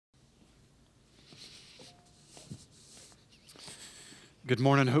Good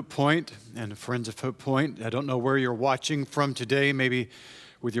morning, Hope Point and friends of Hope Point. I don't know where you're watching from today, maybe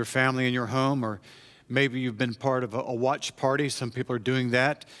with your family in your home, or maybe you've been part of a watch party. Some people are doing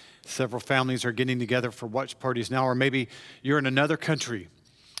that. Several families are getting together for watch parties now, or maybe you're in another country,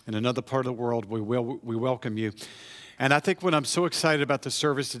 in another part of the world. We welcome you. And I think what I'm so excited about the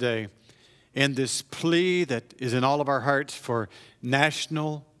service today, and this plea that is in all of our hearts for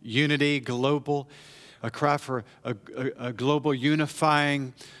national unity, global, a cry for a global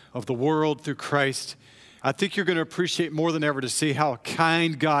unifying of the world through Christ. I think you're going to appreciate more than ever to see how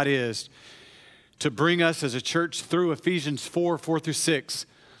kind God is to bring us as a church through Ephesians 4:4-6,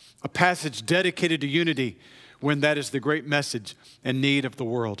 a passage dedicated to unity when that is the great message and need of the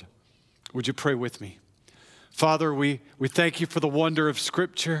world. Would you pray with me? Father, we thank you for the wonder of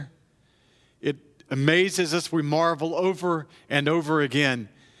Scripture. It amazes us. We marvel over and over again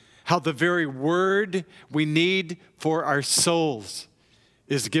how the very word we need for our souls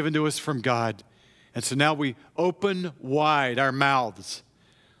is given to us from God. And so now we open wide our mouths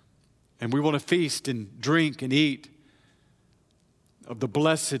and we want to feast and drink and eat of the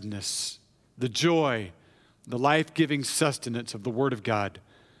blessedness, the joy, the life-giving sustenance of the Word of God.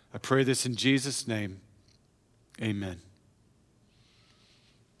 I pray this in Jesus' name. Amen.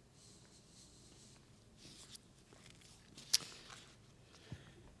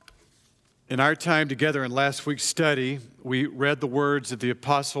 In our time together in last week's study, we read the words of the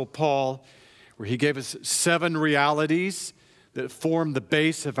Apostle Paul, where he gave us 7 realities that form the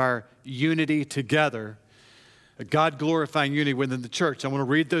base of our unity together, a God-glorifying unity within the church. I want to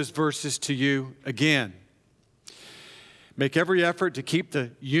read those verses to you again. Make every effort to keep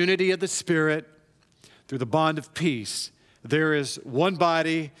the unity of the Spirit through the bond of peace. There is one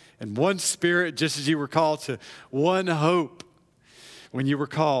body and one Spirit, just as you were called to one hope when you were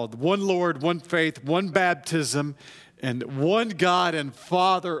called, one Lord, one faith, one baptism, and one God and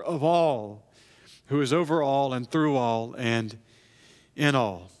Father of all, who is over all and through all and in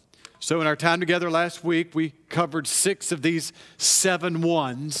all. So in our time together last week, we covered 6 of these 7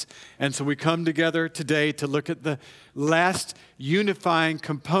 ones. And so we come together today to look at the last unifying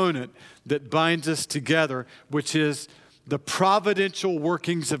component that binds us together, which is the providential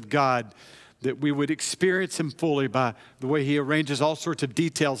workings of God, that we would experience Him fully by the way He arranges all sorts of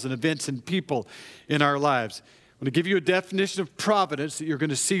details and events and people in our lives. I'm going to give you a definition of providence that you're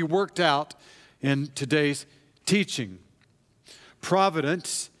going to see worked out in today's teaching.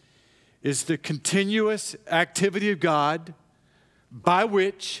 Providence is the continuous activity of God by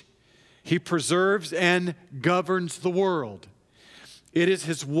which He preserves and governs the world. It is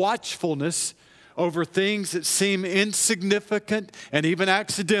His watchfulness over things that seem insignificant and even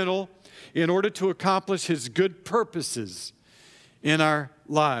accidental in order to accomplish His good purposes in our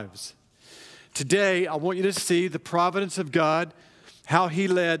lives. Today, I want you to see the providence of God, how He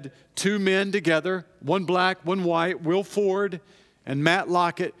led 2 men together, one black, one white, Will Ford and Matt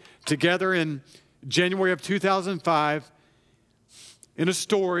Lockett, together in January of 2005 in a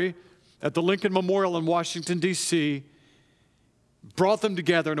story at the Lincoln Memorial in Washington, D.C., brought them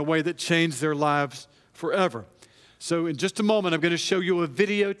together in a way that changed their lives forever. So in just a moment, I'm going to show you a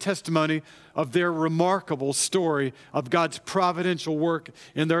video testimony of their remarkable story of God's providential work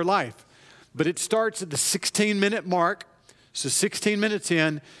in their life. But it starts at the 16-minute mark. So 16 minutes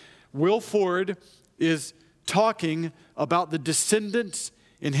in, Will Ford is talking about the descendants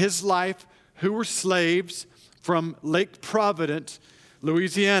in his life who were slaves from Lake Providence,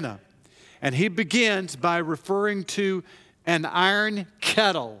 Louisiana. And he begins by referring to an iron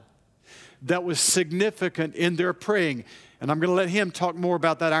kettle that was significant in their praying. And I'm going to let him talk more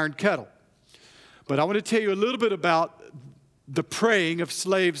about that iron kettle. But I want to tell you a little bit about the praying of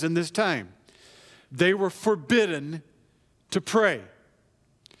slaves in this time. They were forbidden to pray.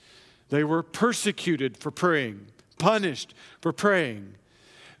 They were persecuted for praying, punished for praying.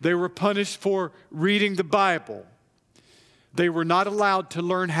 They were punished for reading the Bible. They were not allowed to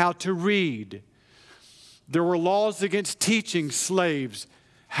learn how to read. There were laws against teaching slaves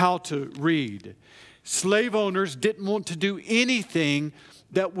how to read. Slave owners didn't want to do anything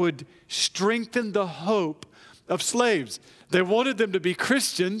that would strengthen the hope of slaves. They wanted them to be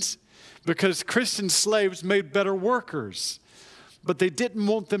Christians because Christian slaves made better workers. But they didn't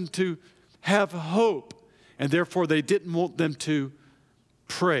want them to have hope, and therefore they didn't want them to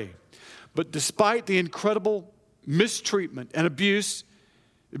pray. But despite the incredible mistreatment and abuse,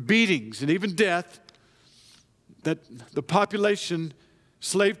 beatings, and even death that the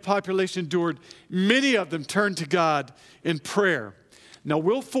slave population endured, many of them turned to God in prayer. Now,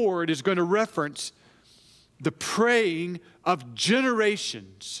 Will Ford is going to reference the praying of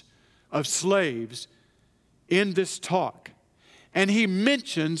generations of slaves in this talk. and he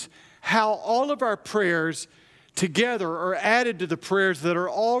mentions how all of our prayers together are added to the prayers that are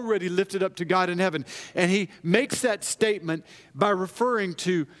already lifted up to God in heaven. And he makes that statement by referring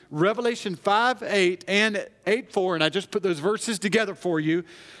to Revelation 5:8 and 8:4, and I just put those verses together for you.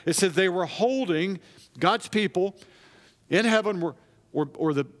 It says they were holding God's people in heaven,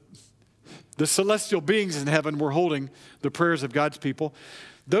 or the celestial beings in heaven were holding the prayers of God's people.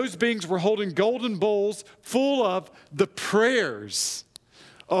 Those beings were holding golden bowls full of the prayers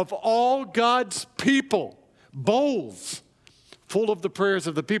of all God's people. Bowls full of the prayers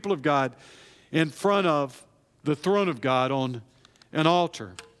of the people of God in front of the throne of God on an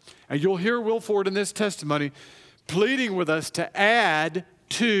altar. And you'll hear Will Ford in this testimony pleading with us to add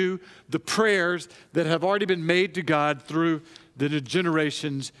to the prayers that have already been made to God through the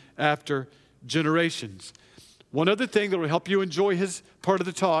generations after generations. One other thing that will help you enjoy his part of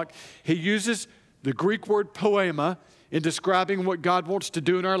the talk, he uses the Greek word poema in describing what God wants to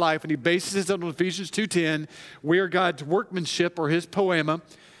do in our life, and he bases it on Ephesians 2:10. We are God's workmanship, or his poema,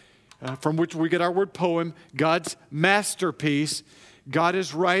 from which we get our word poem, God's masterpiece. God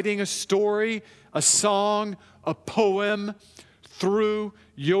is writing a story, a song, a poem through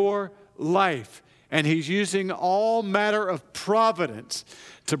your life. And he's using all matter of providence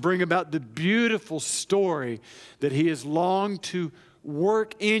to bring about the beautiful story that he has longed to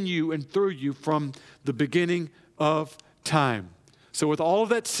work in you and through you from the beginning of time. So with all of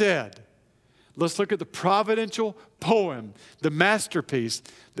that said, let's look at the providential poem, the masterpiece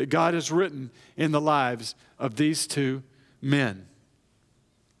that God has written in the lives of these two men.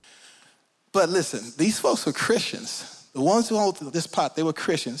 But listen, these folks were Christians. The ones who hold this pot, they were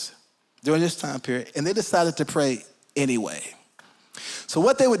Christians during this time period, and they decided to pray anyway. So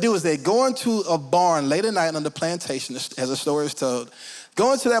what they would do is they'd go into a barn late at night on the plantation, as the story is told,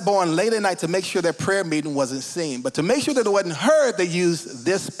 go into that barn late at night to make sure their prayer meeting wasn't seen. But to make sure that it wasn't heard, they used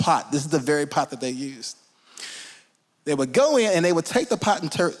this pot. This is the very pot that they used. They would go in and they would take the pot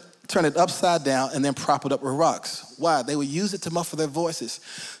and turn it upside down and then prop it up with rocks. Why? They would use it to muffle their voices.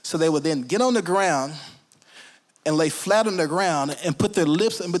 So they would then get on the ground and lay flat on the ground and put their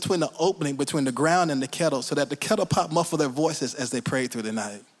lips in between the opening between the ground and the kettle so that the kettle pot muffled their voices as they prayed through the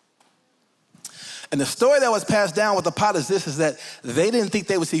night. And the story that was passed down with the pot is this, is that they didn't think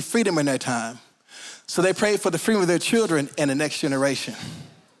they would see freedom in their time. So they prayed for the freedom of their children and the next generation.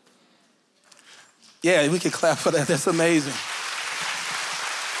 Yeah, we can clap for that. That's amazing.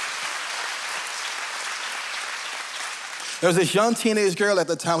 There was this young teenage girl at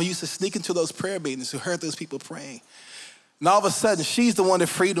the time who used to sneak into those prayer meetings, who heard those people praying. And all of a sudden, she's the one that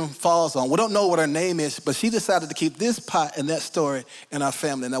freedom falls on. We don't know what her name is, but she decided to keep this pot and that story in our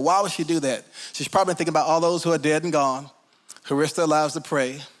family. Now, why would she do that? She's probably thinking about all those who are dead and gone, who risked their lives to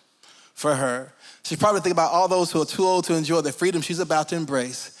pray for her. She's probably thinking about all those who are too old to enjoy the freedom she's about to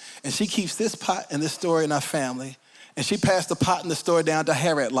embrace. And she keeps this pot and this story in our family. And she passed the pot and the story down to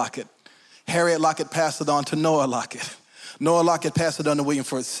Harriet Lockett. Harriet Lockett passed it on to Noah Lockett. Noah Lockett passed it on to William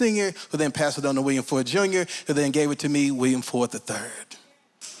Ford Sr., who then passed it on to William Ford Jr., who then gave it to me, William Ford III.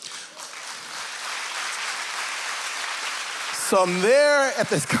 So I'm there at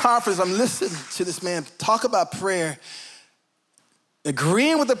this conference, I'm listening to this man talk about prayer,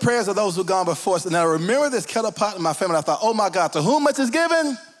 agreeing with the prayers of those who've gone before us. And I remember this kettle pot in my family. I thought, oh my God, to whom much is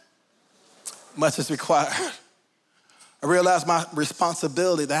given, much is required. I realized my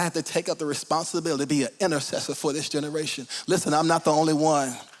responsibility, that I had to take up the responsibility to be an intercessor for this generation. Listen, I'm not the only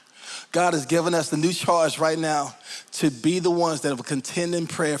one. God has given us the new charge right now to be the ones that will contend in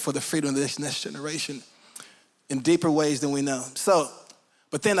prayer for the freedom of this next generation in deeper ways than we know. So,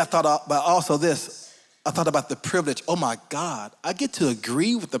 but then I thought about also this. I thought about the privilege. Oh my God, I get to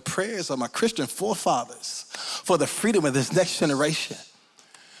agree with the prayers of my Christian forefathers for the freedom of this next generation.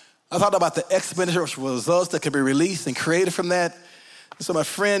 I thought about the exponential results that could be released and created from that. And so my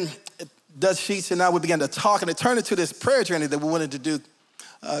friend Dutch Sheets and I, we began to talk, and it turned into this prayer journey that we wanted to do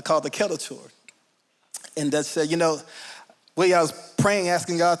called the Kettle Tour. And Dutch said, you know, I was praying,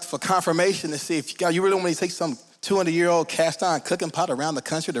 asking God for confirmation to see if, God, you really want me to take some 200-year-old cast iron cooking pot around the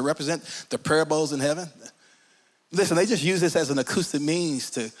country to represent the prayer bowls in heaven? Listen, they just use this as an acoustic means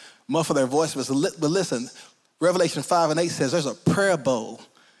to muffle their voice. But listen, Revelation 5:8 says there's a prayer bowl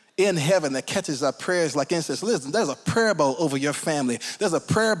in heaven that catches our prayers like incense. Listen, there's a prayer bowl over your family. There's a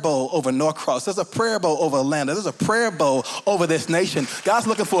prayer bowl over Norcross. There's a prayer bowl over Atlanta. There's a prayer bowl over this nation. God's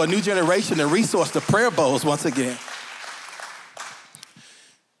looking for a new generation to resource the prayer bowls once again.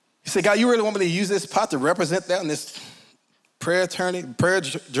 He said, God, you really want me to use this pot to represent that in this prayer journey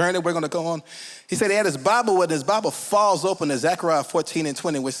we're going to go on? He said he had his Bible with him. His Bible falls open to Zechariah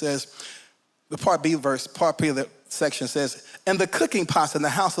 14:20, which says, the part B of section says, and the cooking pots in the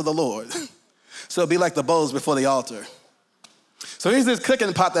house of the Lord. So it'll be like the bowls before the altar. So here's this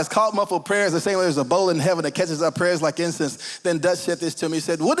cooking pot that's called muffled prayers, the same way there's a bowl in heaven that catches up prayers like incense. Then Dutch said this to me. He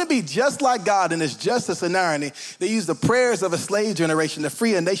said, wouldn't it be just like God in his justice and irony that used the prayers of a slave generation to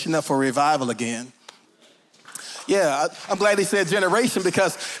free a nation up for revival again? Yeah, I'm glad he said generation,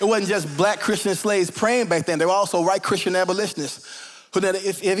 because it wasn't just black Christian slaves praying back then. There were also white Christian abolitionists who knew that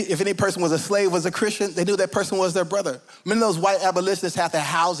if any person was a slave, was a Christian, they knew that person was their brother. Many of those white abolitionists had their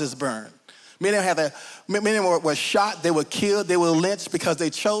houses burned. Many of them were shot, they were killed, they were lynched because they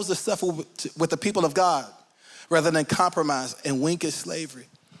chose to suffer with the people of God rather than compromise and wink at slavery.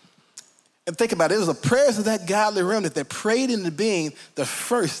 And think about it, it was the prayers of that godly remnant that prayed into being the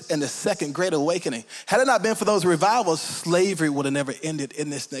first and the second great awakening. Had it not been for those revivals, slavery would have never ended in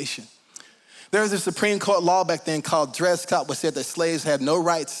this nation. There was a Supreme Court law back then called Dred Scott, which said that slaves had no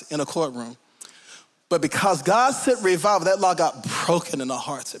rights in a courtroom. But because God sent revival, that law got broken in the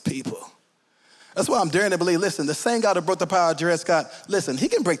hearts of people. That's why I'm daring to believe, listen, the same God who broke the power of Dred Scott, listen, he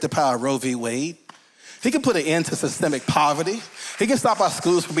can break the power of Roe v. Wade. He can put an end to systemic poverty. He can stop our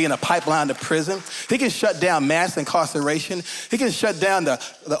schools from being a pipeline to prison. He can shut down mass incarceration. He can shut down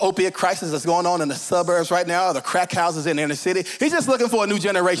the opiate crisis that's going on in the suburbs right now, or the crack houses in the inner city. He's just looking for a new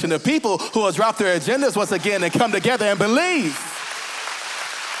generation of people who will drop their agendas once again and come together and believe.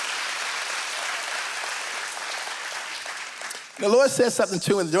 The Lord said something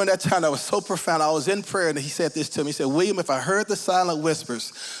to me during that time that was so profound. I was in prayer and he said this to me. He said, William, if I heard the silent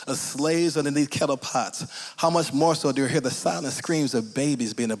whispers of slaves underneath kettle pots, how much more so do you hear the silent screams of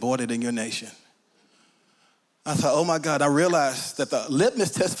babies being aborted in your nation? I thought, oh my God, I realized that the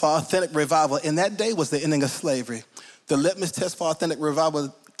litmus test for authentic revival in that day was the ending of slavery. The litmus test for authentic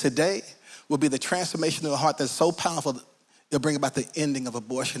revival today will be the transformation of a heart that's so powerful that it'll bring about the ending of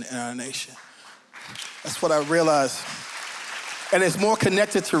abortion in our nation. That's what I realized. And it's more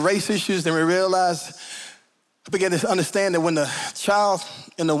connected to race issues than we realize. I began to understand that when the child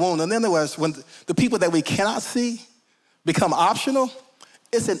in the womb, in other words, when the people that we cannot see become optional,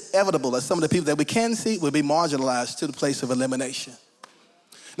 it's inevitable that some of the people that we can see will be marginalized to the place of elimination.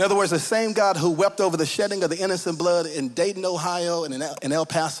 In other words, the same God who wept over the shedding of the innocent blood in Dayton, Ohio, and in El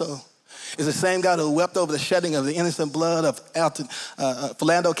Paso is the same God who wept over the shedding of the innocent blood of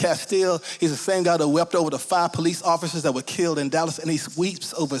Philando Castile. He's the same God who wept over the 5 police officers that were killed in Dallas, and he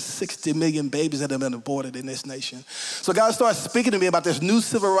weeps over 60 million babies that have been aborted in this nation. So God started speaking to me about this new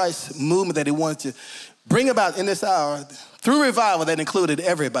civil rights movement that he wanted to bring about in this hour through revival that included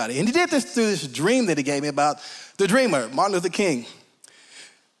everybody. And he did this through this dream that he gave me about the dreamer, Martin Luther King.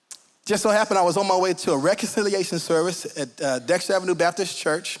 Just so happened I was on my way to a reconciliation service at Dexter Avenue Baptist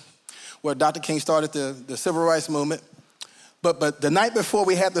Church, where Dr. King started the civil rights movement. But the night before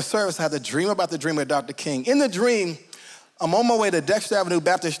we had the service, I had a dream about the dream of Dr. King. In the dream, I'm on my way to Dexter Avenue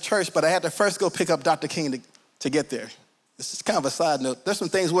Baptist Church, but I had to first go pick up Dr. King to get there. This is kind of a side note. There's some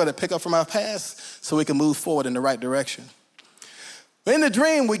things we had to pick up from our past so we can move forward in the right direction. But in the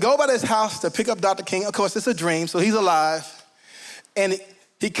dream, we go by this house to pick up Dr. King. Of course, it's a dream, so he's alive. And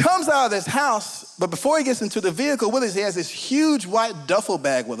he comes out of this house, but before he gets into the vehicle with us, he has this huge white duffel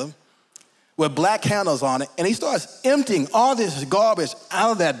bag with him, with black handles on it, and he starts emptying all this garbage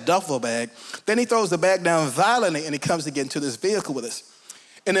out of that duffel bag. Then he throws the bag down violently, and he comes to get into this vehicle with us.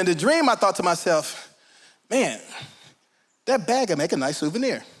 And in the dream, I thought to myself, man, that bag would make a nice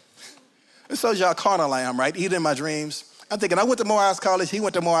souvenir. It shows you how carnal I am, right? Even in my dreams. I'm thinking, I went to Morehouse College, he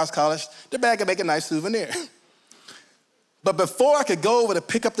went to Morehouse College, the bag would make a nice souvenir. But before I could go over to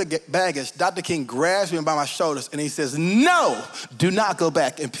pick up the baggage, Dr. King grabs me by my shoulders, and he says, no, do not go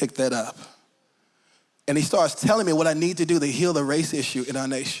back and pick that up. And he starts telling me what I need to do to heal the race issue in our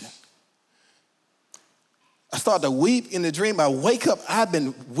nation. I start to weep in the dream. I wake up, I've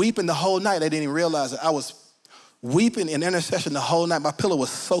been weeping the whole night. I didn't even realize it. I was weeping in intercession the whole night. My pillow was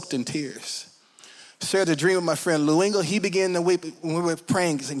soaked in tears. Shared the dream with my friend Lou Engle. He began to weep when we were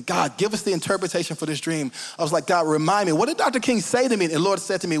praying, saying, God, give us the interpretation for this dream. I was like, God, remind me, what did Dr. King say to me? And the Lord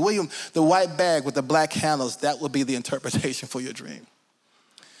said to me, William, the white bag with the black handles, that will be the interpretation for your dream.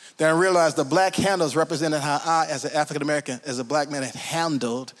 Then I realized the black handles represented how I, as an African-American, as a black man, had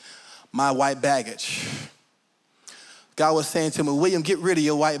handled my white baggage. God was saying to me, William, get rid of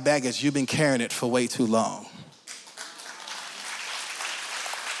your white baggage. You've been carrying it for way too long.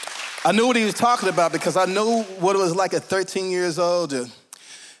 I knew what he was talking about because I knew what it was like at 13 years old to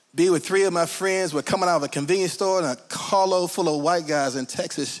be with three of my friends. We're coming out of a convenience store, and a carload full of white guys in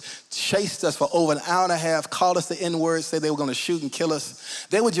Texas chased us for over an hour and a half, called us the N-word, said they were going to shoot and kill us.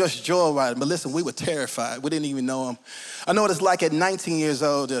 They were just joyriding, but listen, we were terrified. We didn't even know them. I know what it's like at 19 years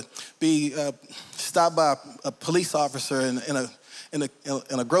old to be stopped by a police officer in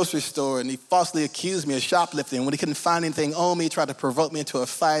a grocery store, and he falsely accused me of shoplifting. When he couldn't find anything on me, he tried to provoke me into a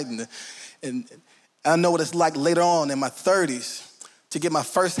fight. And I know what it's like later on in my 30s to get my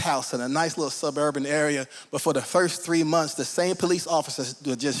first house in a nice little suburban area. But for the first 3 months, the same police officers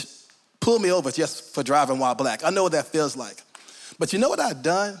would just pull me over just for driving while black. I know what that feels like. But you know what I've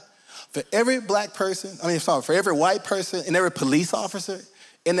done? For every for every white person and every police officer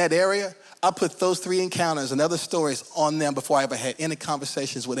in that area, I put those 3 encounters and other stories on them before I ever had any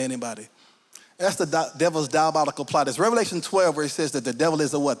conversations with anybody. That's the devil's diabolical plot. It's Revelation 12 where it says that the devil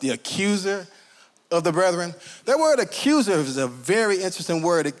is the what? The accuser of the brethren. That word accuser is a very interesting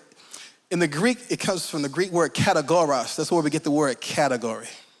word. In the Greek, it comes from the Greek word kategoros. That's where we get the word category.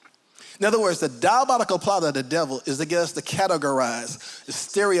 In other words, the diabolical plot of the devil is to get us to categorize, to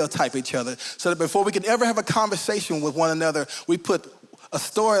stereotype each other, so that before we can ever have a conversation with one another, we put a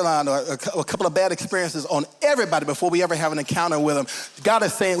storyline or a couple of bad experiences on everybody before we ever have an encounter with them. God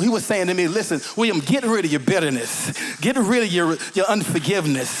is saying, he was saying to me, listen, William, get rid of your bitterness. Get rid of your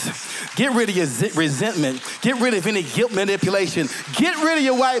unforgiveness. Get rid of your resentment. Get rid of any guilt manipulation. Get rid of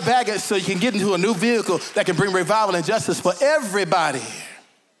your white baggage so you can get into a new vehicle that can bring revival and justice for everybody.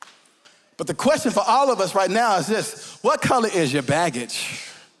 But the question for all of us right now is this: what color is your baggage?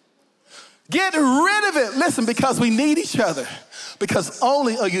 Get rid of it. Listen, because we need each other. Because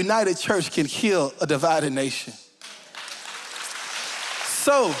only a united church can heal a divided nation.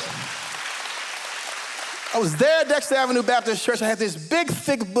 So, I was there at Dexter Avenue Baptist Church. I had this big,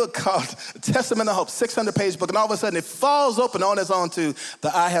 thick book called Testament of Hope, 600-page book, and all of a sudden it falls open on its own to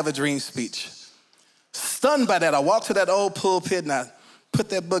the I Have a Dream speech. Stunned by that, I walked to that old pulpit and I put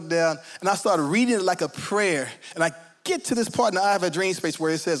that book down and I started reading it like a prayer. And I get to this part in the I Have a Dream speech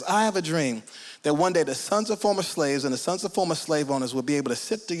where it says, I have a dream that one day the sons of former slaves and the sons of former slave owners will be able to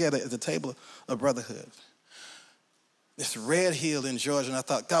sit together at the table of brotherhood. It's Red Hill in Georgia, and I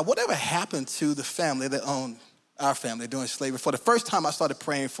thought, God, whatever happened to the family that owned our family during slavery? For the first time, I started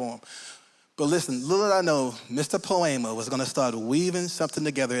praying for them. But listen, little did I know, Mr. Poema was gonna start weaving something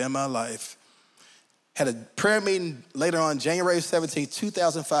together in my life. Had a prayer meeting later on, January 17,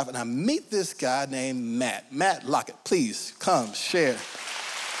 2005, and I meet this guy named Matt Lockett. Please come share.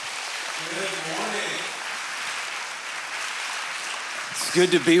 Good morning. It's good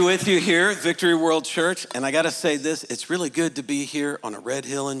to be with you here at Victory World Church. And I got to say this, it's really good to be here on a Red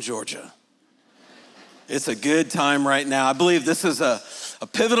Hill in Georgia. It's a good time right now. I believe this is a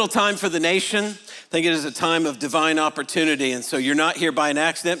pivotal time for the nation. I think it is a time of divine opportunity. And so you're not here by an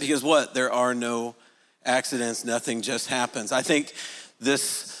accident because what? There are no accidents. Nothing just happens. I think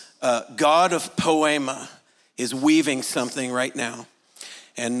this God of Poema is weaving something right now.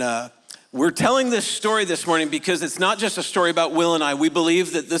 And we're telling this story this morning because it's not just a story about Will and I. We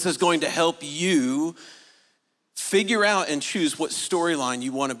believe that this is going to help you figure out and choose what storyline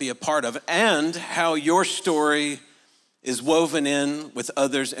you want to be a part of and how your story is woven in with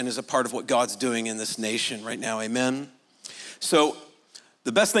others and is a part of what God's doing in this nation right now. Amen. So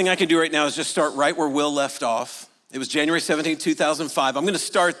the best thing I can do right now is just start right where Will left off. It was January 17, 2005. I'm going to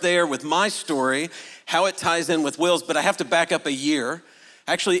start there with my story, how it ties in with Will's, but I have to back up a year.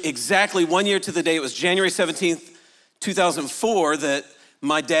 Actually, exactly 1 year to the day, it was January 17th, 2004, that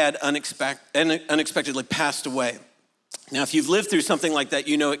my dad unexpectedly passed away. Now, if you've lived through something like that,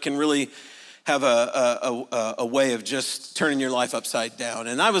 you know it can really have a way of just turning your life upside down.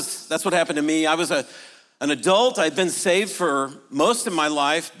 And that's what happened to me. I was an adult. I'd been saved for most of my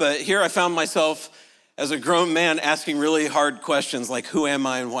life, but here I found myself as a grown man asking really hard questions like, who am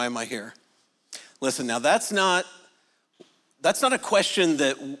I and why am I here? Listen, now that's not a question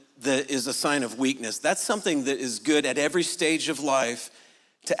that is a sign of weakness. That's something that is good at every stage of life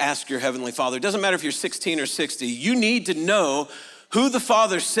to ask your Heavenly Father. It doesn't matter if you're 16 or 60. You need to know who the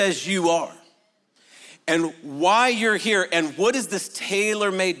Father says you are and why you're here and what is this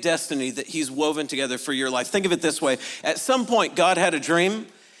tailor-made destiny that He's woven together for your life. Think of it this way. At some point, God had a dream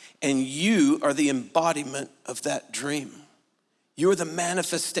and you are the embodiment of that dream. You're the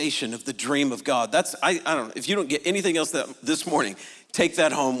manifestation of the dream of God. I don't know, if you don't get anything else this morning, take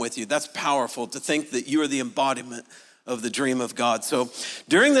that home with you. That's powerful to think that you are the embodiment of the dream of God. So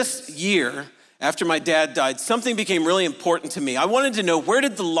during this year, after my dad died, something became really important to me. I wanted to know, where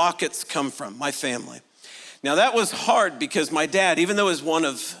did the Locketts come from, my family? Now that was hard because my dad, even though he was one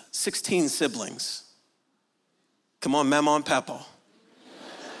of 16 siblings, come on, Mama and Papa.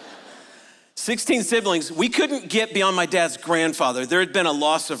 16 siblings. We couldn't get beyond my dad's grandfather. There had been a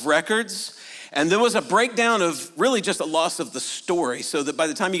loss of records, and there was a breakdown of really just a loss of the story, so that by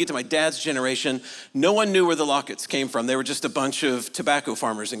the time you get to my dad's generation, no one knew where the Locketts came from. They were just a bunch of tobacco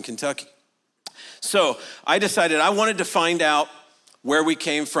farmers in Kentucky. So I decided I wanted to find out where we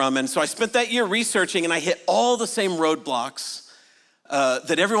came from, and so I spent that year researching, and I hit all the same roadblocks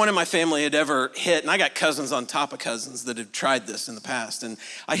that everyone in my family had ever hit. And I got cousins on top of cousins that have tried this in the past. And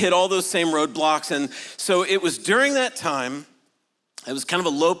I hit all those same roadblocks. And so it was during that time, it was kind of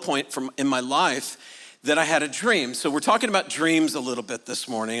a low point in my life, that I had a dream. So we're talking about dreams a little bit this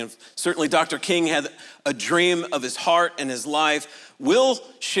morning. And certainly Dr. King had a dream of his heart and his life. Will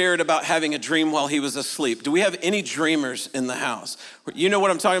shared about having a dream while he was asleep. Do we have any dreamers in the house? You know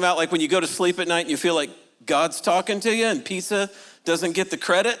what I'm talking about? Like when you go to sleep at night and you feel like God's talking to you and pizza doesn't get the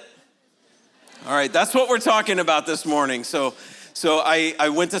credit? All right, that's what we're talking about this morning. So I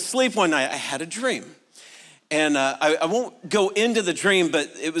went to sleep one night. I had a dream. And I won't go into the dream,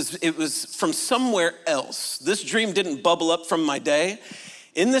 but it was from somewhere else. This dream didn't bubble up from my day.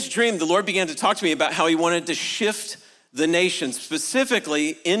 In this dream, the Lord began to talk to me about how he wanted to shift the nation,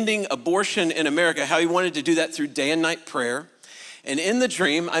 specifically ending abortion in America, how he wanted to do that through day and night prayer. And in the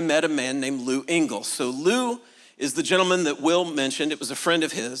dream, I met a man named Lou Engle. So Lou is the gentleman that Will mentioned. It was a friend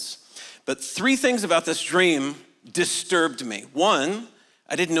of his. But 3 things about this dream disturbed me. 1,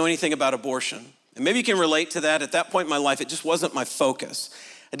 I didn't know anything about abortion. And maybe you can relate to that. At that point in my life, it just wasn't my focus.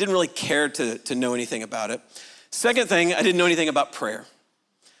 I didn't really care to know anything about it. Second thing, I didn't know anything about prayer.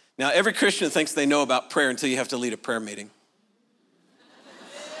 Now, every Christian thinks they know about prayer until you have to lead a prayer meeting.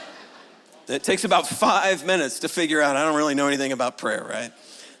 It takes about 5 minutes to figure out I don't really know anything about prayer, right?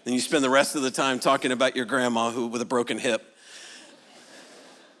 Then you spend the rest of the time talking about your grandma with a broken hip,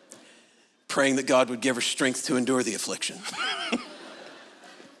 praying that God would give her strength to endure the affliction.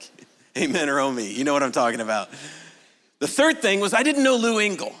 Amen or oh me, you know what I'm talking about. The third thing was I didn't know Lou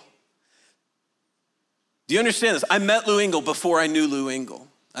Engle. Do you understand this? I met Lou Engle before I knew Lou Engle.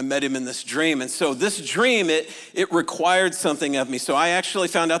 I met him in this dream. And so this dream, it required something of me. So I actually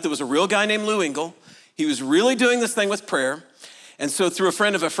found out there was a real guy named Lou Engle. He was really doing this thing with prayer. And so through a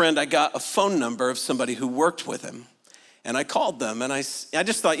friend of a friend, I got a phone number of somebody who worked with him. And I called them and I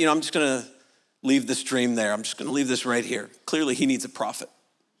just thought, I'm just gonna leave this dream there. I'm just gonna leave this right here. Clearly he needs a prophet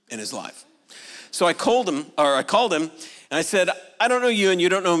in his life. So I called him and I said, I don't know you and you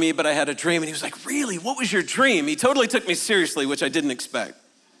don't know me, but I had a dream. And he was like, really, what was your dream? He totally took me seriously, which I didn't expect.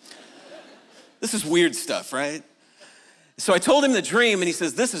 This is weird stuff, right? So I told him the dream and he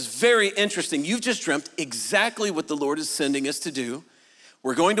says, this is very interesting. You've just dreamt exactly what the Lord is sending us to do.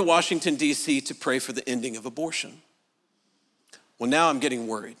 We're going to Washington, D.C. to pray for the ending of abortion. Well, now I'm getting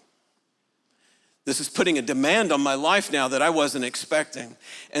worried. This is putting a demand on my life now that I wasn't expecting.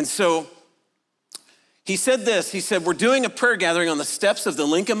 And so he said this, he said, we're doing a prayer gathering on the steps of the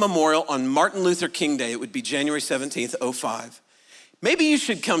Lincoln Memorial on Martin Luther King Day. It would be January 17th, 2005. Maybe you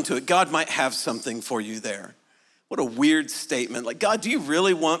should come to it. God might have something for you there. What a weird statement. Like, God, do you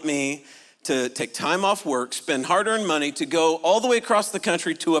really want me to take time off work, spend hard-earned money to go all the way across the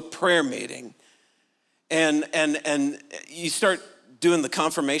country to a prayer meeting? And you start doing the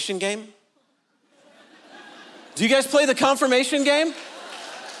confirmation game? Do you guys play the confirmation game?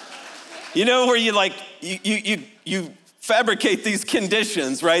 You know, where you like, you fabricate these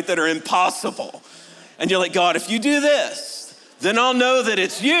conditions, right, that are impossible. And you're like, God, if you do this, then I'll know that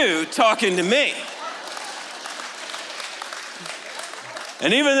it's you talking to me.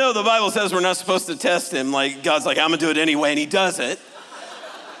 And even though the Bible says we're not supposed to test him, like God's like, I'm gonna do it anyway, and he does it.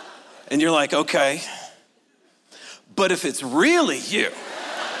 And you're like, okay. But if it's really you,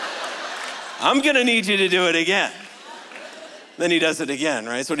 I'm gonna need you to do it again. Then he does it again,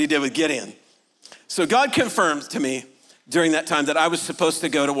 right? That's what he did with Gideon. So God confirmed to me during that time that I was supposed to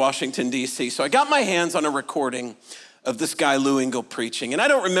go to Washington, D.C. So I got my hands on a recording of this guy, Lou Engle, preaching. And I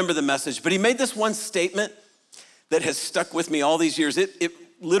don't remember the message, but he made this one statement that has stuck with me all these years. It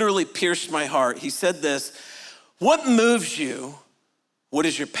literally pierced my heart. He said this, what moves you? What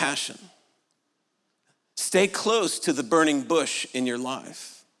is your passion? Stay close to the burning bush in your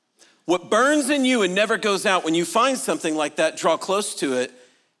life. What burns in you and never goes out, when you find something like that, draw close to it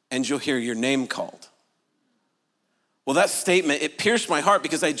and you'll hear your name called. Well, that statement, it pierced my heart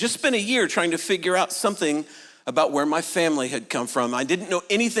because I just spent a year trying to figure out something about where my family had come from. I didn't know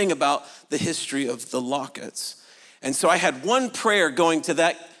anything about the history of the Locketts. And so I had one prayer going to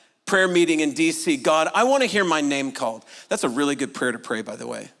that prayer meeting in DC. God, I want to hear my name called. That's a really good prayer to pray, by the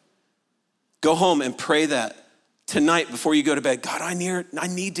way. Go home and pray that tonight before you go to bed. God, I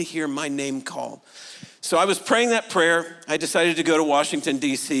need to hear my name called. So I was praying that prayer. I decided to go to Washington,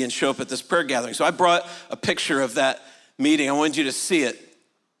 D.C. and show up at this prayer gathering. So I brought a picture of that meeting. I wanted you to see it.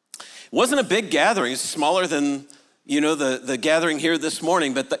 It wasn't a big gathering. It's smaller than, the gathering here this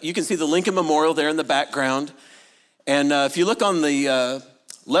morning, but you can see the Lincoln Memorial there in the background. And if you look on the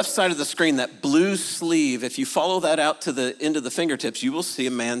left side of the screen, that blue sleeve, if you follow that out to the end of the fingertips, you will see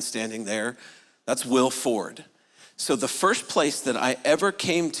a man standing there. That's Will Ford. So the first place that I ever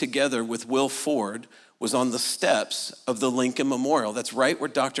came together with Will Ford was on the steps of the Lincoln Memorial. That's right where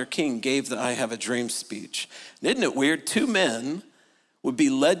Dr. King gave the I Have a Dream speech. And isn't it weird? Two men would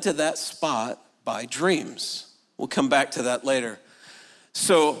be led to that spot by dreams. We'll come back to that later.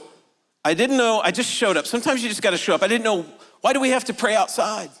 So I didn't know, I just showed up. Sometimes you just gotta show up. I didn't know, why do we have to pray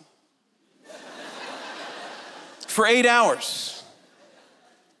outside? For 8 hours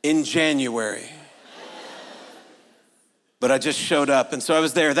in January. But I just showed up, and so I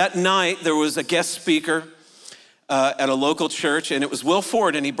was there. That night, there was a guest speaker at a local church, and it was Will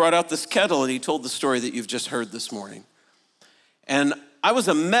Ford, and he brought out this kettle, and he told the story that you've just heard this morning. And I was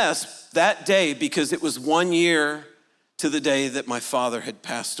a mess that day because it was 1 year to the day that my father had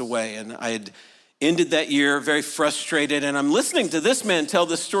passed away, and I had ended that year very frustrated, and I'm listening to this man tell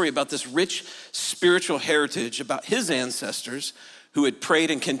this story about this rich spiritual heritage, about his ancestors who had prayed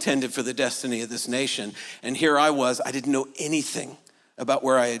and contended for the destiny of this nation. And here I was, I didn't know anything about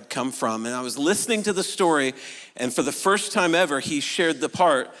where I had come from. And I was listening to the story, and for the first time ever, he shared the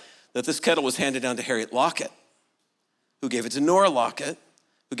part that this kettle was handed down to Harriet Lockett, who gave it to Nora Lockett,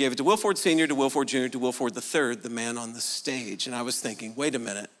 who gave it to Will Ford Sr., to Will Ford Jr., to Will Ford III, the man on the stage. And I was thinking, wait a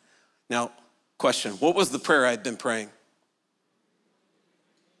minute. Now, question, what was the prayer I had been praying?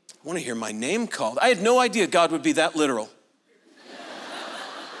 I want to hear my name called. I had no idea God would be that literal.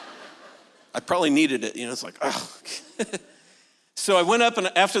 I probably needed it, it's like, oh. So I went up and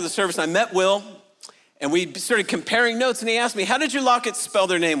after the service, I met Will, and we started comparing notes, and he asked me, how did your Lockett spell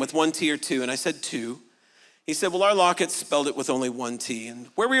their name, with one T or two? And I said two. He said, well, our Lockett spelled it with only one T. And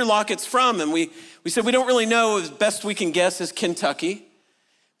where were your Locketts from? And we said, we don't really know. As best we can guess is Kentucky.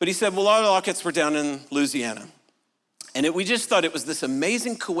 But he said, well, our Locketts were down in Louisiana. And we just thought it was this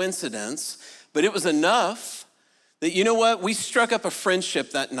amazing coincidence, but it was enough that, you know what, we struck up a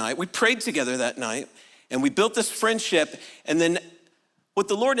friendship that night. We prayed together that night, and we built this friendship. And then what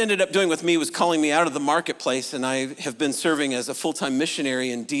the Lord ended up doing with me was calling me out of the marketplace, and I have been serving as a full-time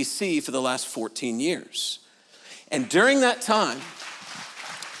missionary in DC for the last 14 years. And during that time,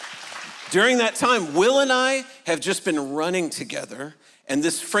 Will and I have just been running together, and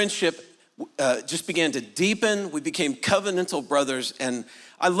this friendship just began to deepen. We became covenantal brothers, and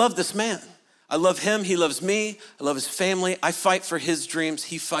I love this man. I love him, he loves me, I love his family. I fight for his dreams,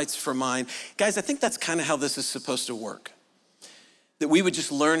 he fights for mine. Guys, I think that's kind of how this is supposed to work. That we would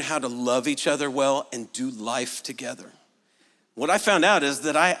just learn how to love each other well and do life together. What I found out is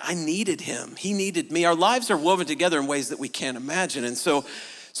that I needed him, he needed me. Our lives are woven together in ways that we can't imagine. And so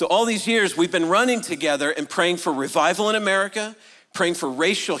all these years we've been running together and praying for revival in America, praying for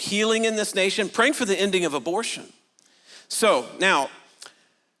racial healing in this nation, praying for the ending of abortion. So now,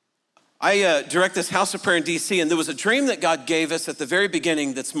 I direct this house of prayer in DC, and there was a dream that God gave us at the very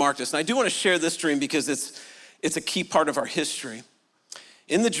beginning that's marked us. And I do want to share this dream because it's a key part of our history.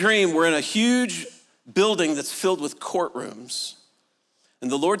 In the dream, we're in a huge building that's filled with courtrooms. And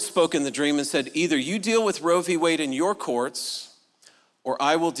the Lord spoke in the dream and said, either you deal with Roe v. Wade in your courts, or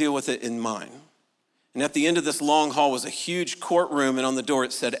I will deal with it in mine. And at the end of this long hall was a huge courtroom, and on the door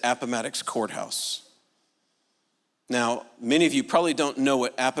it said Appomattox Courthouse. Now, many of you probably don't know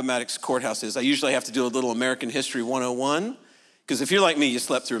what Appomattox Courthouse is. I usually have to do a little American History 101, because if you're like me, you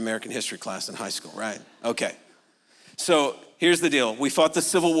slept through American history class in high school, right? Okay. So here's the deal. We fought the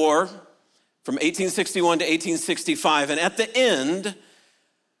Civil War from 1861 to 1865, and at the end,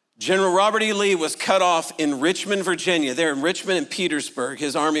 General Robert E. Lee was cut off in Richmond, Virginia. There in Richmond and Petersburg,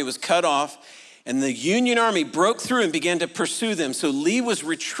 his army was cut off, and the Union Army broke through and began to pursue them. So Lee was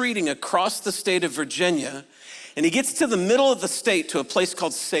retreating across the state of Virginia, and he gets to the middle of the state to a place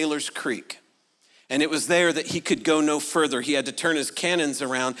called Sailor's Creek. And it was there that he could go no further. He had to turn his cannons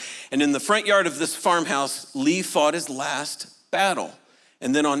around. And in the front yard of this farmhouse, Lee fought his last battle.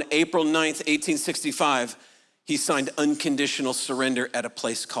 And then on April 9th, 1865, he signed unconditional surrender at a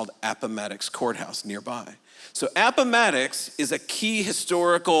place called Appomattox Courthouse nearby. So Appomattox is a key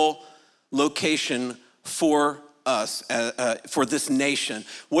historical location for us, for this nation.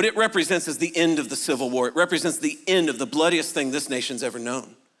 What it represents is the end of the Civil War. It represents the end of the bloodiest thing this nation's ever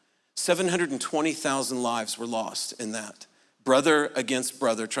known. 720,000 lives were lost in that. Brother against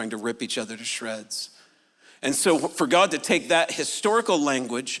brother trying to rip each other to shreds. And so for God to take that historical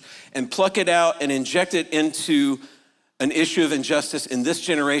language and pluck it out and inject it into an issue of injustice in this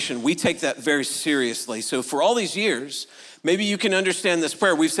generation, we take that very seriously. So for all these years, maybe you can understand this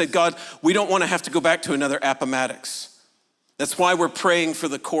prayer. We've said, God, we don't want to have to go back to another Appomattox. That's why we're praying for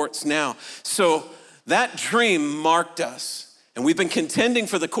the courts now. So that dream marked us, and we've been contending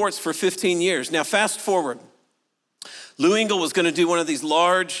for the courts for 15 years. Now fast forward. Lou Engle was going to do one of these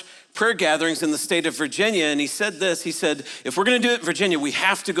large prayer gatherings in the state of Virginia, and he said this, he said, if we're going to do it in Virginia, we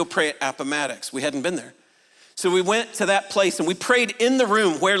have to go pray at Appomattox. We hadn't been there. So we went to that place and we prayed in the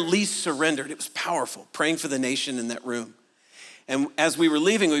room where Lee surrendered. It was powerful, praying for the nation in that room. And as we were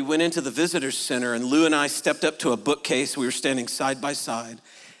leaving, we went into the visitor center, and Lou and I stepped up to a bookcase. We were standing side by side.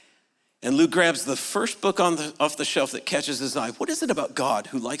 And Lou grabs the first book off the shelf that catches his eye. What is it about God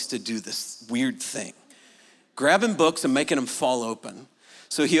who likes to do this weird thing? Grabbing books and making them fall open.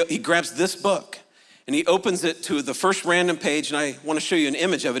 So he grabs this book and he opens it to the first random page, and I want to show you an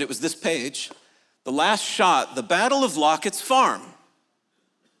image of it. It was this page. The last shot, the Battle of Lockett's Farm.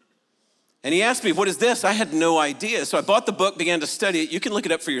 And he asked me, what is this? I had no idea. So I bought the book, began to study it. You can look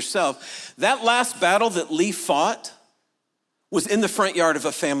it up for yourself. That last battle that Lee fought was in the front yard of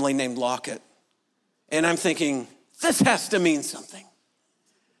a family named Lockett. And I'm thinking, this has to mean something.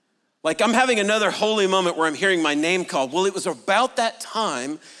 Like I'm having another holy moment where I'm hearing my name called. Well, it was about that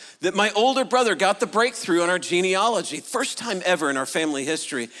time that my older brother got the breakthrough on our genealogy. First time ever in our family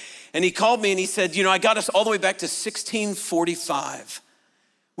history. And he called me and he said, I got us all the way back to 1645.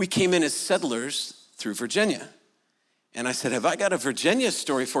 We came in as settlers through Virginia. And I said, have I got a Virginia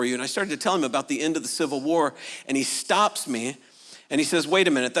story for you? And I started to tell him about the end of the Civil War. And he stops me and he says, wait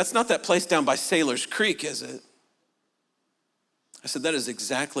a minute, that's not that place down by Sailor's Creek, is it? I said, that is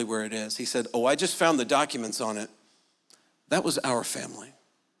exactly where it is. He said, oh, I just found the documents on it. That was our family.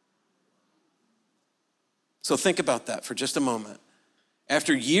 So think about that for just a moment.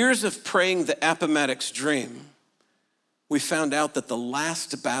 After years of praying the Appomattox dream, we found out that the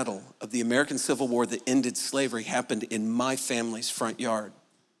last battle of the American Civil War that ended slavery happened in my family's front yard.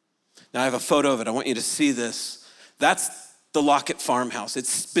 Now I have a photo of it. I want you to see this. That's the Lockett farmhouse.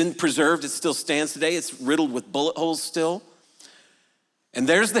 It's been preserved. It still stands today. It's riddled with bullet holes still. And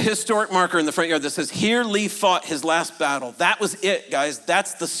there's the historic marker in the front yard that says, here Lee fought his last battle. That was it, guys.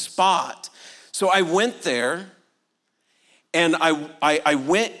 That's the spot. So I went there. And I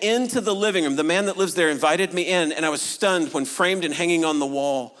went into the living room. The man that lives there invited me in, and I was stunned when framed and hanging on the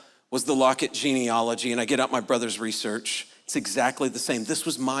wall was the Lockett genealogy. And I get out my brother's research. It's exactly the same. This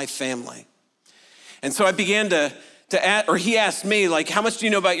was my family. And so I began he asked me, like, how much do you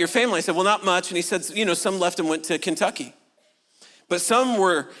know about your family? I said, well, not much. And he said, some left and went to Kentucky. But some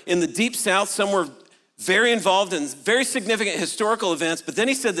were in the deep South. Some were very involved in very significant historical events. But then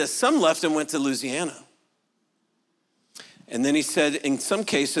he said this, some left and went to Louisiana. And then he said, in some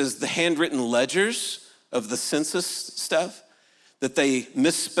cases, the handwritten ledgers of the census stuff, that they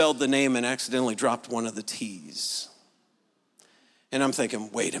misspelled the name and accidentally dropped one of the T's. And I'm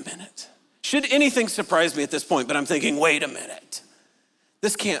thinking, wait a minute. Should anything surprise me at this point? But I'm thinking, wait a minute.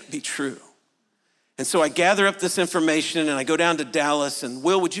 This can't be true. And so I gather up this information and I go down to Dallas. And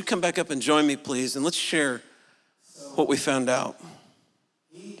Will, would you come back up and join me, please? And let's share what we found out.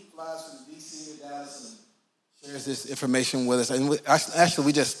 He flies from D.C. to Dallas and shares this information with us. And actually,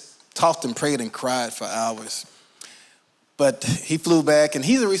 we just talked and prayed and cried for hours. But he flew back, and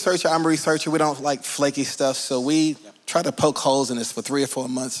he's a researcher, I'm a researcher. We don't like flaky stuff, so we try to poke holes in this for 3 or 4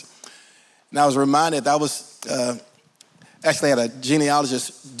 months. And I was reminded that I was actually had a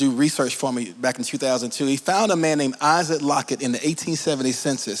genealogist do research for me back in 2002. He found a man named Isaac Lockett in the 1870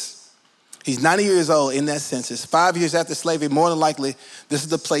 census. He's 90 years old in that census. 5 years after slavery, more than likely, this is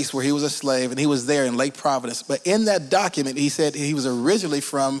the place where he was a slave, and he was there in Lake Providence. But in that document, he said he was originally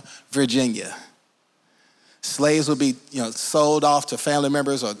from Virginia. Slaves would be, sold off to family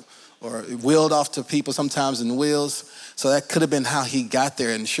members or wheeled off to people, sometimes in wheels. So that could have been how he got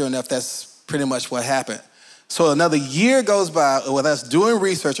there, and sure enough, that's pretty much what happened. So another year goes by with us doing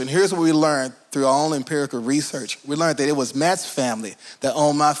research, and here's what we learned through our own empirical research. We learned that it was Matt's family that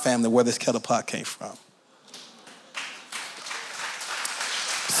owned my family, where this kettle pot came from.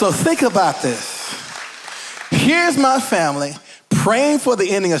 So think about this. Here's my family praying for the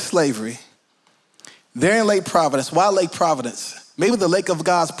ending of slavery. They're in Lake Providence. Why Lake Providence? Maybe the lake of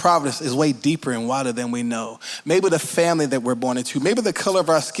God's providence is way deeper and wider than we know. Maybe the family that we're born into, maybe the color of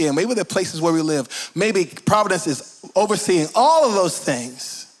our skin, maybe the places where we live. Maybe Providence is overseeing all of those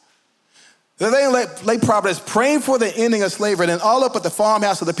things. They're in Lake Providence praying for the ending of slavery, and then all up at the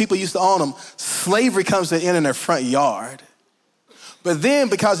farmhouse of the people who used to own them, slavery comes to an end in their front yard. But then,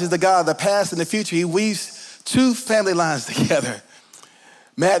 because he's the God of the past and the future, he weaves two family lines together.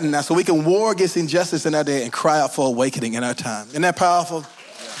 Matt and I, so we can war against injustice in our day and cry out for awakening in our time. Isn't that powerful?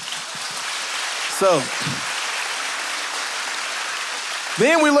 So,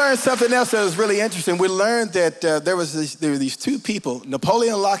 then we learned something else that was really interesting. We learned that there were these two people,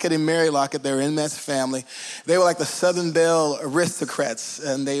 Napoleon Lockett and Mary Lockett. They were in Matt's family. They were like the Southern Belle aristocrats,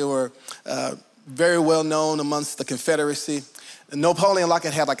 and they were very well known amongst the Confederacy. Napoleon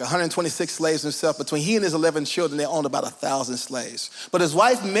Lockett had like 126 slaves himself. Between he and his 11 children, they owned about 1,000 slaves. But his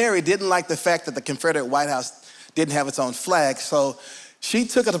wife, Mary, didn't like the fact that the Confederate White House didn't have its own flag. So she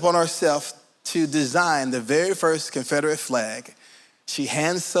took it upon herself to design the very first Confederate flag. She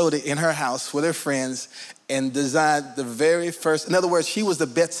hand-sewed it in her house with her friends and designed the very first, in other words, she was the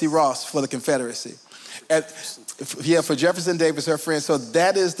Betsy Ross for the Confederacy. For Jefferson Davis, her friend. So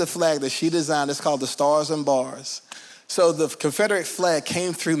that is the flag that she designed. It's called the Stars and Bars. So the Confederate flag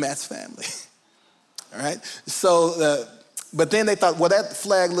came through Matt's family, all right? So, but then they thought, well, that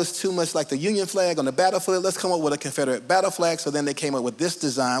flag looks too much like the Union flag on the battlefield. Let's come up with a Confederate battle flag. So then they came up with this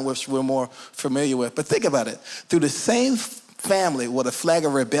design, which we're more familiar with. But think about it. Through the same family where the flag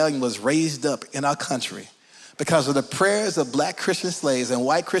of rebellion was raised up in our country, because of the prayers of black Christian slaves and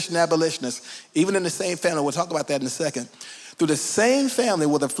white Christian abolitionists, even in the same family, we'll talk about that in a second. Through the same family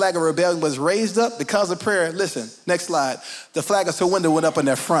where the flag of rebellion was raised up because of prayer, listen, next slide, the flag of surrender went up in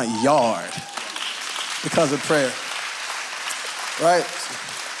their front yard because of prayer, right?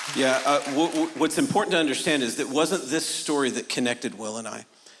 Yeah, what's important to understand is that wasn't this story that connected Will and I.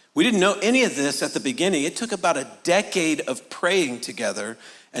 We didn't know any of this at the beginning. It took about a decade of praying together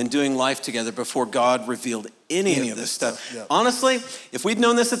and doing life together before God revealed any of this stuff. Yeah. Honestly, if we'd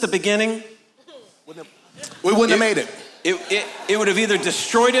known this at the beginning, we wouldn't have made it. It would have either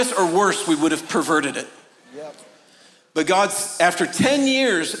destroyed us or worse, we would have perverted it. Yep. But after 10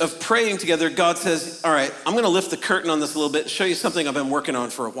 years of praying together, God says, all right, I'm gonna lift the curtain on this a little bit and show you something I've been working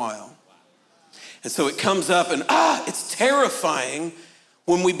on for a while. And so it comes up and it's terrifying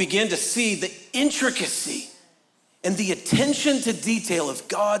when we begin to see the intricacy and the attention to detail of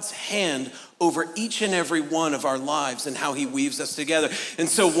God's hand over each and every one of our lives and how he weaves us together. And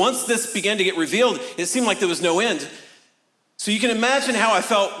so once this began to get revealed, it seemed like there was no end. So you can imagine how I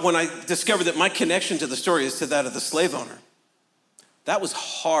felt when I discovered that my connection to the story is to that of the slave owner. That was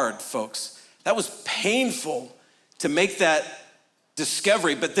hard, folks. That was painful to make that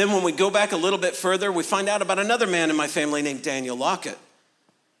discovery. But then when we go back a little bit further, we find out about another man in my family named Daniel Lockett.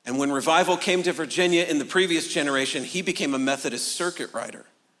 And when revival came to Virginia in the previous generation, he became a Methodist circuit rider.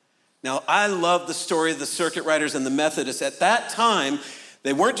 Now, I love the story of the circuit riders and the Methodists. At that time,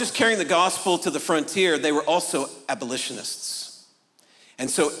 they weren't just carrying the gospel to the frontier, they were also abolitionists.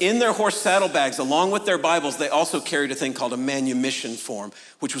 And so in their horse saddlebags, along with their Bibles, they also carried a thing called a manumission form,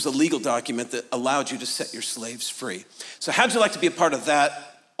 which was a legal document that allowed you to set your slaves free. So how'd you like to be a part of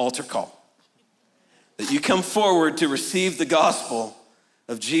that altar call? That you come forward to receive the gospel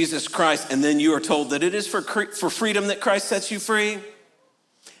of Jesus Christ, and then you are told that it is for freedom that Christ sets you free.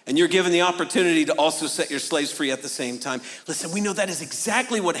 And you're given the opportunity to also set your slaves free at the same time. Listen, we know that is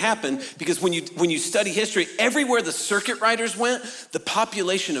exactly what happened because when you study history, everywhere the circuit riders went, the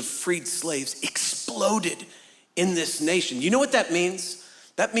population of freed slaves exploded in this nation. You know what that means?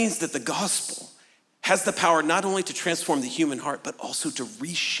 That means that the gospel has the power not only to transform the human heart, but also to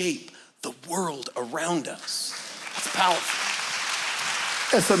reshape the world around us. That's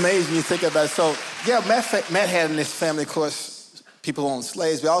powerful. It's amazing you think about it. So, yeah, Matt had in his family, of course, people who owned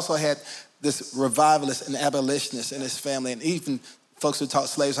slaves. We also had this revivalist and abolitionist in his family, and even folks who taught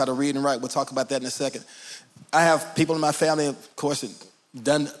slaves how to read and write. We'll talk about that in a second. I have people in my family, of course, that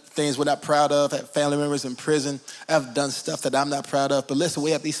done things we're not proud of, had family members in prison. I've done stuff that I'm not proud of. But listen,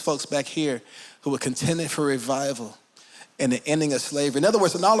 we have these folks back here who were contending for revival and the ending of slavery. In other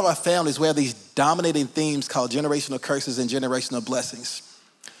words, in all of our families, we have these dominating themes called generational curses and generational blessings.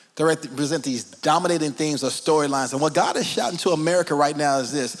 They represent these dominating themes or storylines. And what God is shouting to America right now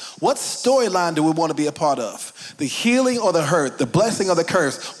is this. What storyline do we want to be a part of? The healing or the hurt? The blessing or the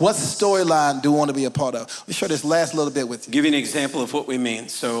curse? What storyline do we want to be a part of? Let me share this last little bit with you. Give you an example of what we mean.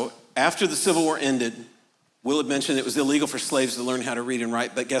 So after the Civil War ended, Will had mentioned it was illegal for slaves to learn how to read and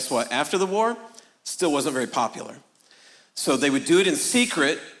write. But guess what? After the war, still wasn't very popular. So they would do it in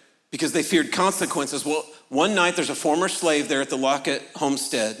secret because they feared consequences. Well, one night there's a former slave there at the Lockett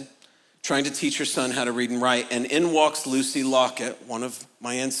homestead trying to teach her son how to read and write, and in walks Lucy Lockett, one of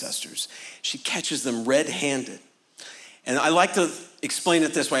my ancestors. She catches them red-handed. And I like to explain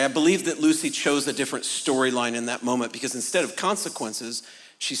it this way. I believe that Lucy chose a different storyline in that moment because instead of consequences,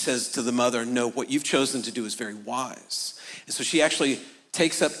 she says to the mother, no, what you've chosen to do is very wise. And so she actually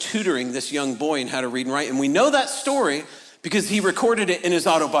takes up tutoring this young boy in how to read and write. And we know that story because he recorded it in his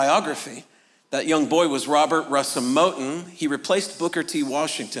autobiography. That young boy was Robert Russell Moton. He replaced Booker T.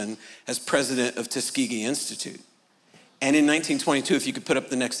 Washington as president of Tuskegee Institute. And in 1922, if you could put up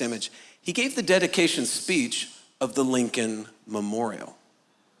the next image, he gave the dedication speech of the Lincoln Memorial,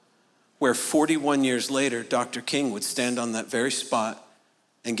 where 41 years later, Dr. King would stand on that very spot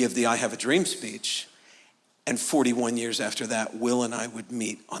and give the I Have a Dream speech. And 41 years after that, Will and I would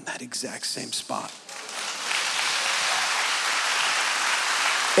meet on that exact same spot.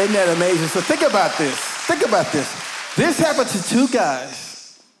 Isn't that amazing? So think about this. Think about this. This happened to two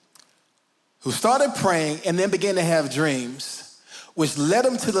guys who started praying and then began to have dreams, which led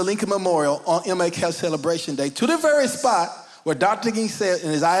them to the Lincoln Memorial on MLK Celebration Day, to the very spot where Dr. King said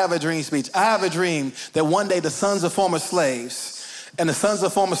in his I Have a Dream speech, I have a dream that one day the sons of former slaves and the sons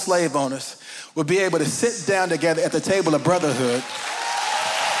of former slave owners will be able to sit down together at the table of brotherhood.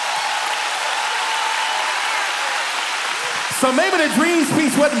 So maybe the dream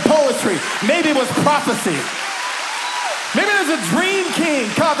speech wasn't poetry, maybe it was prophecy. Maybe there's a dream king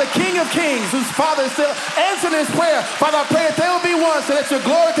called the King of Kings, whose Father is still answering his prayer. Father, I pray that they will be one so that your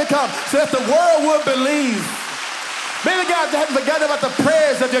glory can come, so that the world would believe. Maybe God hadn't forgotten about the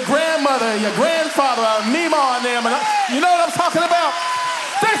prayers of your grandmother, your grandfather, Mima and them. And you know what I'm talking about?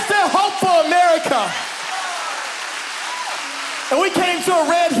 There's still hope for America. And we came to a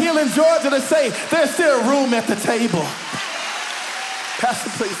Red Hill in Georgia to say there's still room at the table.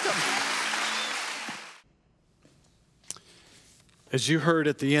 Pastor, please come. As you heard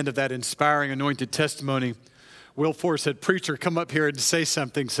at the end of that inspiring anointed testimony, Will Forrest said, preacher, come up here and say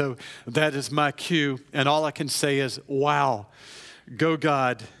something. So that is my cue. And all I can say is, wow, go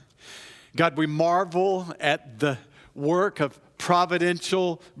God. God, we marvel at the work of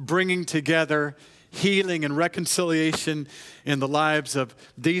providential bringing together healing and reconciliation in the lives of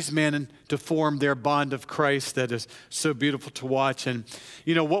these men to form their bond of Christ that is so beautiful to watch. And,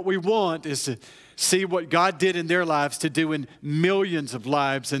 you know, what we want is to see what God did in their lives to do in millions of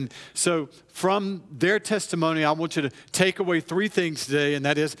lives. And so from their testimony, I want you to take away three things today. And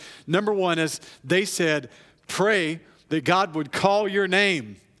that is, number one is they said, pray that God would call your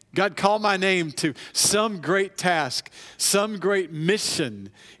name. God, call my name to some great task, some great mission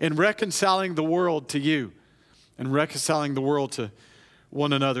in reconciling the world to you and reconciling the world to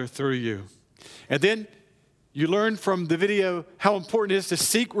one another through you. And then you learn from the video how important it is to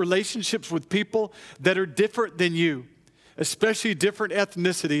seek relationships with people that are different than you, especially different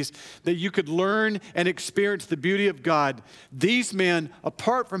ethnicities, that you could learn and experience the beauty of God. These men,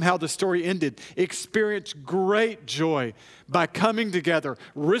 apart from how the story ended, experienced great joy by coming together,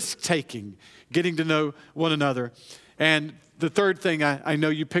 risk-taking, getting to know one another. And the third thing I know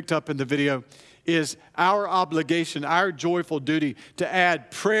you picked up in the video is our obligation, our joyful duty to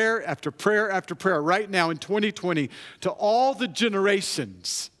add prayer after prayer after prayer right now in 2020 to all the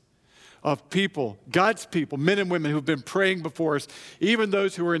generations of people, God's people, men and women who've been praying before us, even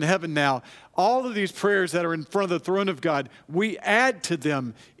those who are in heaven now. All of these prayers that are in front of the throne of God, we add to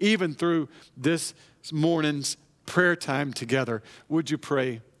them even through this morning's prayer time together. Would you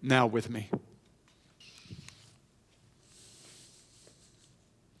pray now with me?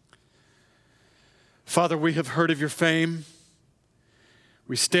 Father, we have heard of your fame.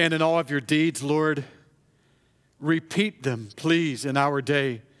 We stand in awe of your deeds, Lord. Repeat them, please, in our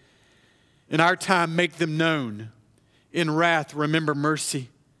day. In our time, make them known. In wrath, remember mercy.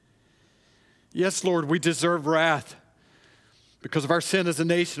 Yes, Lord, we deserve wrath. Because of our sin as a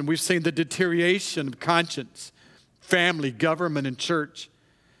nation, we've seen the deterioration of conscience, family, government, and church.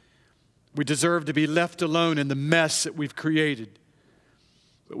 We deserve to be left alone in the mess that we've created.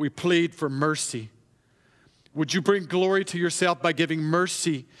 But we plead for mercy. Would you bring glory to yourself by giving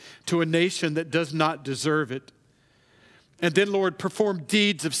mercy to a nation that does not deserve it? And then, Lord, perform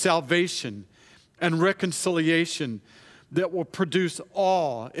deeds of salvation and reconciliation that will produce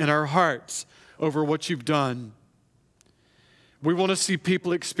awe in our hearts over what you've done. We want to see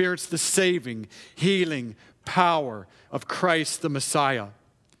people experience the saving, healing power of Christ the Messiah.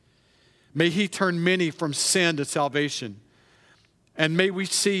 May he turn many from sin to salvation. And may we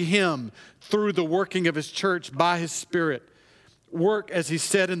see him through the working of his church by his Spirit work, as he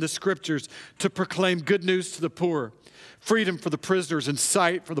said in the scriptures, to proclaim good news to the poor, freedom for the prisoners, and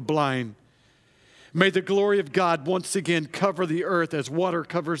sight for the blind. May the glory of God once again cover the earth as water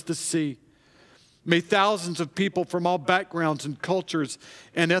covers the sea. May thousands of people from all backgrounds and cultures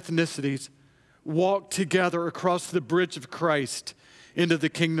and ethnicities walk together across the bridge of Christ into the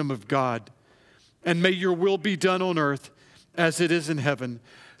kingdom of God. And may your will be done on earth as it is in heaven.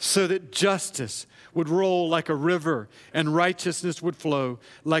 so that justice would roll like a river and righteousness would flow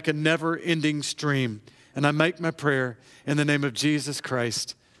like a never-ending stream. And I make my prayer in the name of Jesus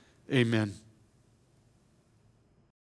Christ. Amen.